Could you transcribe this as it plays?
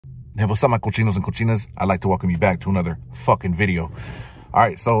Hey, what's up, my cochinos and cochinas? I'd like to welcome you back to another fucking video. All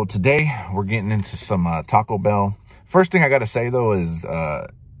right, so today we're getting into some Taco Bell. First thing I gotta say though is I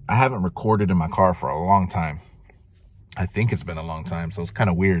haven't recorded in my car for a long time. I think it's been a long time, so it's kind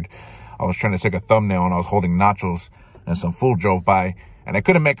of weird. I was trying to take a thumbnail and I was holding nachos and some fool drove by and I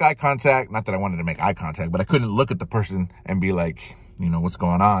couldn't make eye contact. Not that I wanted to make eye contact, but I couldn't look at the person and be like, you know, what's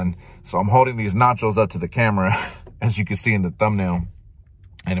going on? So I'm holding these nachos up to the camera, as you can see in the thumbnail.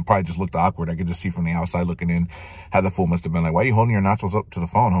 And it probably just looked awkward. I could just see from the outside looking in how the fool must have been like, why are you holding your nachos up to the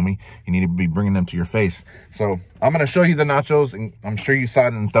phone, homie? You need to be bringing them to your face. So I'm going to show you the nachos. And I'm sure you saw it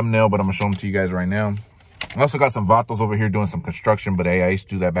in the thumbnail, but I'm going to show them to you guys right now. I also got some vatos over here doing some construction, but hey, I used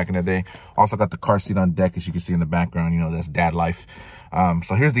to do that back in the day. Also got the car seat on deck, as you can see in the background. You know, that's dad life.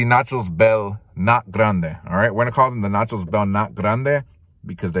 So here's the Nachos Bell Not Grande. All right, we're going to call them the Nachos Bell Not Grande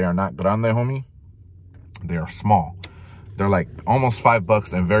because they are not grande, homie. They are small. They're like almost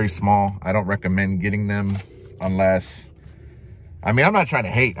 $5 and very small. I don't recommend getting them unless, I mean, I'm not trying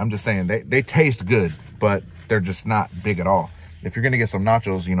to hate. I'm just saying they taste good, but they're just not big at all. If you're going to get some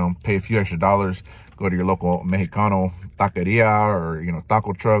nachos, you know, pay a few extra dollars, go to your local Mexicano taqueria or, you know,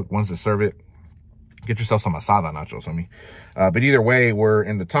 taco truck, ones that serve it. Get yourself some asada nachos, homie. But either way, we're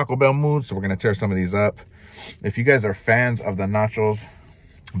in the Taco Bell mood, so we're going to tear some of these up. If you guys are fans of the Nachos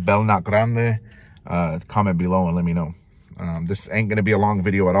Bell Not Grande, comment below and let me know. This ain't going to be a long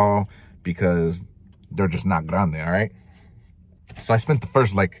video at all because they're just not grande, all right? So I spent the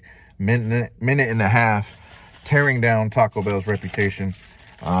first, like, minute and a half tearing down Taco Bell's reputation.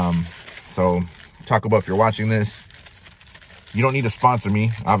 So, Taco Bell, if you're watching this, you don't need to sponsor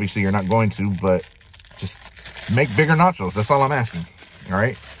me. Obviously, you're not going to, but just make bigger nachos. That's all I'm asking, all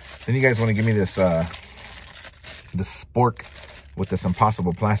right? Then you guys want to give me this, this spork with this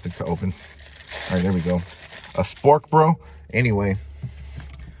impossible plastic to open. All right, there we go. A spork, bro. Anyway,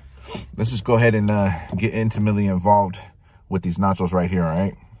 let's just go ahead and get intimately involved with these nachos right here, all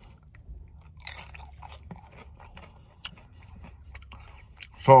right?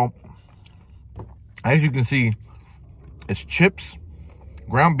 So, as you can see, it's chips,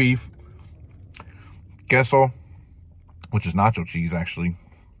 ground beef, queso, which is nacho cheese, actually,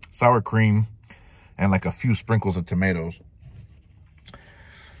 sour cream, and like a few sprinkles of tomatoes.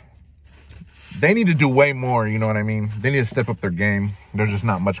 They need to do way more, you know what I mean? They need to step up their game. There's just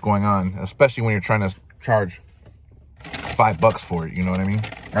not much going on, especially when you're trying to charge $5 for it, you know what I mean?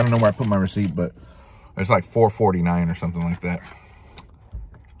 I don't know where I put my receipt, but it's like $4.49 or something like that.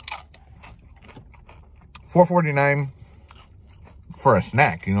 $4.49 for a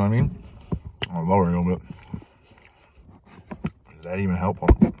snack, you know what I mean? I'll lower it a little bit. Does that even help?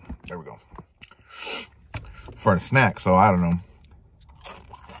 Oh, there we go. For a snack, so I don't know.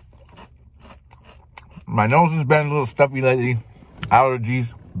 My nose has been a little stuffy lately.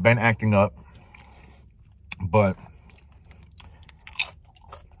 Allergies been acting up. But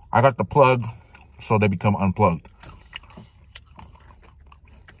I got the plug, so they become unplugged.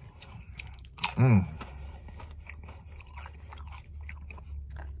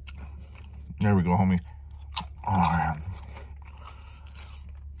 There we go, homie. Oh, man.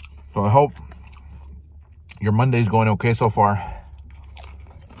 So I hope your Monday's going okay so far.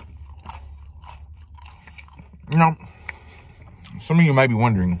 You know, some of you might be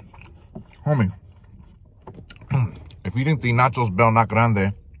wondering, homie, if you think the Nachos Bell Not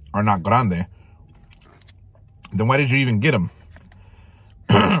Grande are not grande, then why did you even get them?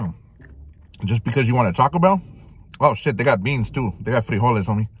 Just because you want a Taco Bell? Oh, shit, they got beans, too. They got frijoles,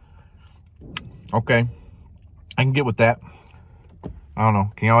 homie. Okay, I can get with that. I don't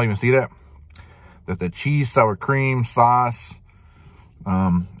know. Can y'all even see that? That's the cheese, sour cream, sauce.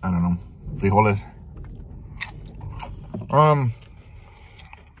 I don't know. Frijoles.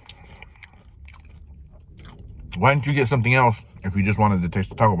 Why didn't you get something else if you just wanted to taste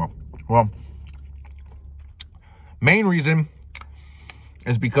the Taco Bell? Well, main reason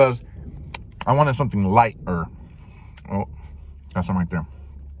is because I wanted something lighter. Oh, that's something right there.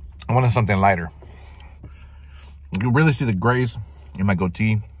 I wanted something lighter. You can really see the grays in my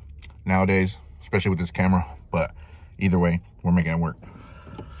goatee nowadays, especially with this camera. But either way, we're making it work.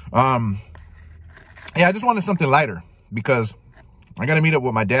 Yeah, I just wanted something lighter because I got to meet up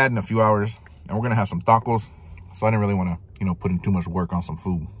with my dad in a few hours and we're going to have some tacos. So I didn't really want to, you know, put in too much work on some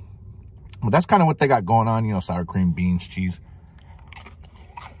food. But that's kind of what they got going on, you know, sour cream, beans, cheese,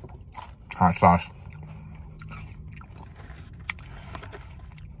 hot sauce,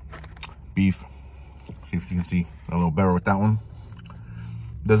 beef. See if you can see a little better with that one.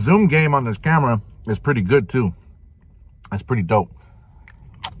 The zoom game on this camera is pretty good too. That's pretty dope.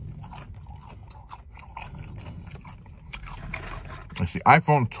 let's see,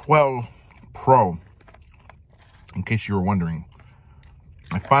 iPhone 12 Pro, in case you were wondering.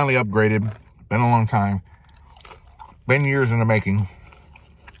 I finally upgraded. Been a long time. Been years in the making.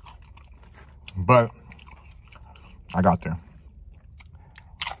 But I got there.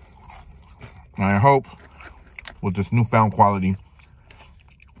 And I hope with this newfound quality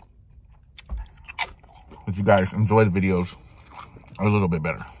that you guys enjoy the videos a little bit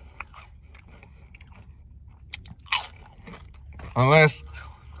better. Unless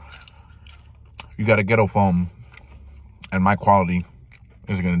you got a ghetto phone and my quality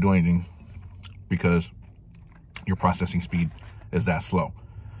isn't going to do anything because your processing speed is that slow.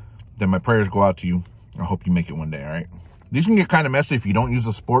 Then my prayers go out to you. I hope you make it one day, all right? These can get kind of messy if you don't use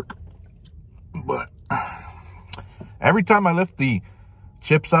the spork. But every time I lift the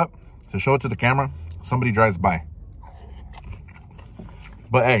chips up to show it to the camera, somebody drives by.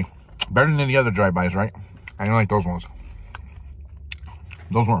 But hey, better than the other drive-bys, right? I don't like those ones.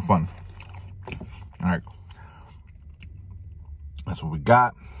 Those weren't fun. All right. That's what we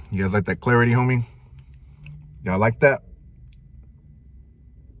got. You guys like that clarity, homie? Y'all like that?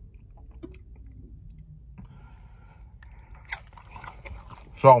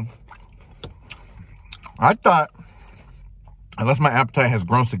 So, I thought, unless my appetite has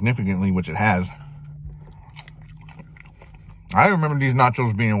grown significantly, which it has, I remember these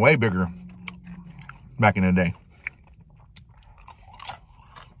nachos being way bigger back in the day.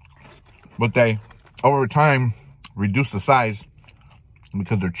 But they, over time, reduced the size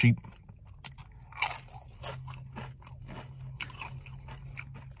because they're cheap.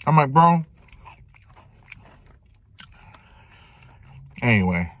 I'm like, bro.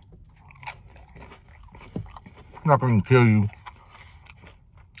 Anyway. I'm not going to kill you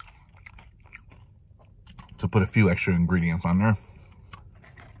to put a few extra ingredients on there.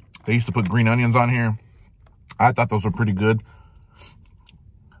 They used to put green onions on here. I thought those were pretty good.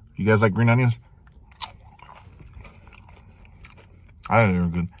 You guys like green onions? I thought they were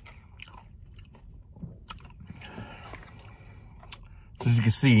good. So as you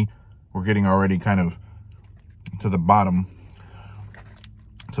can see, we're getting already kind of to the bottom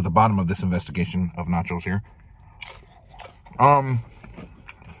of this investigation of nachos here.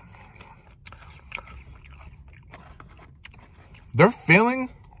 They're filling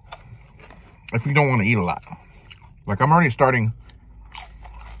if you don't want to eat a lot. Like, I'm already starting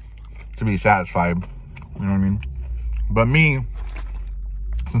to be satisfied, you know what I mean? But me,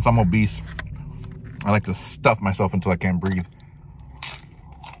 since I'm obese, I like to stuff myself until I can't breathe.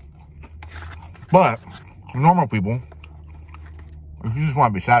 But normal people, if you just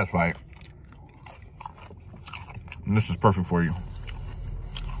want to be satisfied, this is perfect for you.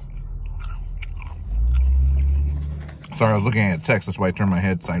 Sorry, I was looking at a text, that's why I turned my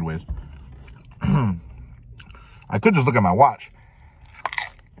head sideways. I could just look at my watch,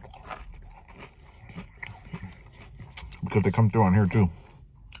 because they come through on here too.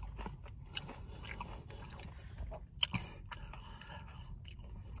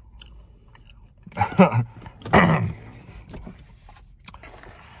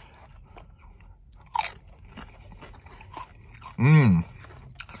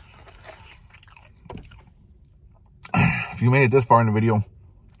 If you made it this far in the video,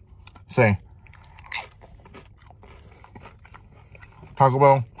 say, Taco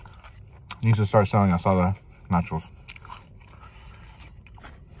Bell needs to start selling asada nachos.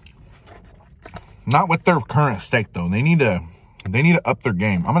 Not with their current steak though. They need to up their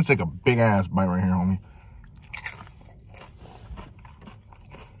game. I'm gonna take a big ass bite right here, homie.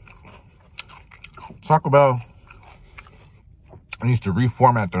 Taco Bell needs to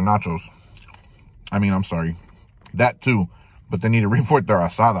reformat their nachos. I mean, I'm sorry. That too. But they need to reformat their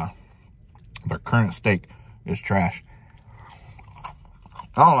asada. Their current steak is trash.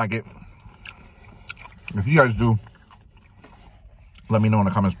 I don't like it. If you guys do, let me know in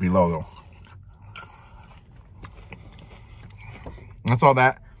the comments below though. That's all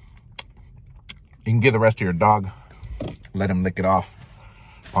that. You can give the rest to your dog. Let him lick it off.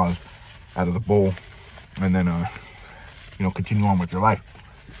 Pause. Out of the bowl. And then, you know, continue on with your life.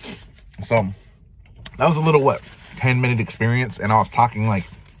 So, that was a little, what, 10-minute experience. And I was talking like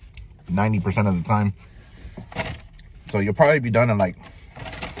 90% of the time. So, you'll probably be done in like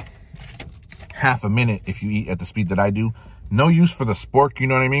half a minute if you eat at the speed that I do. No use for the spork, you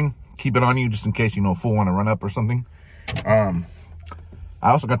know what I mean? Keep it on you just in case, you know, fool want to run up or something. I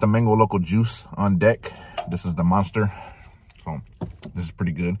also got the mango local juice on deck. This is the monster. So, this is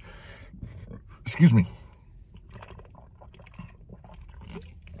pretty good. Excuse me.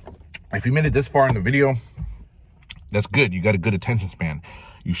 If you made it this far in the video, that's good. You got a good attention span.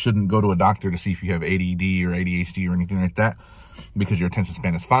 You shouldn't go to a doctor to see if you have ADD or ADHD or anything like that. because your attention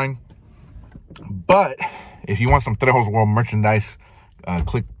span is fine. But if you want some TrejosWorld merchandise,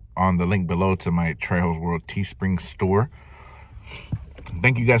 click on the link below to my TrejosWorld Teespring store.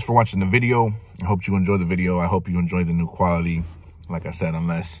 Thank you guys for watching the video. I hope you enjoy the video. I hope you enjoy the new quality. Like I said,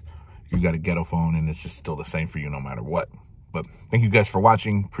 unless you got a ghetto phone and it's just still the same for you no matter what. But thank you guys for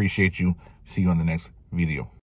watching. Appreciate you. See you on the next video.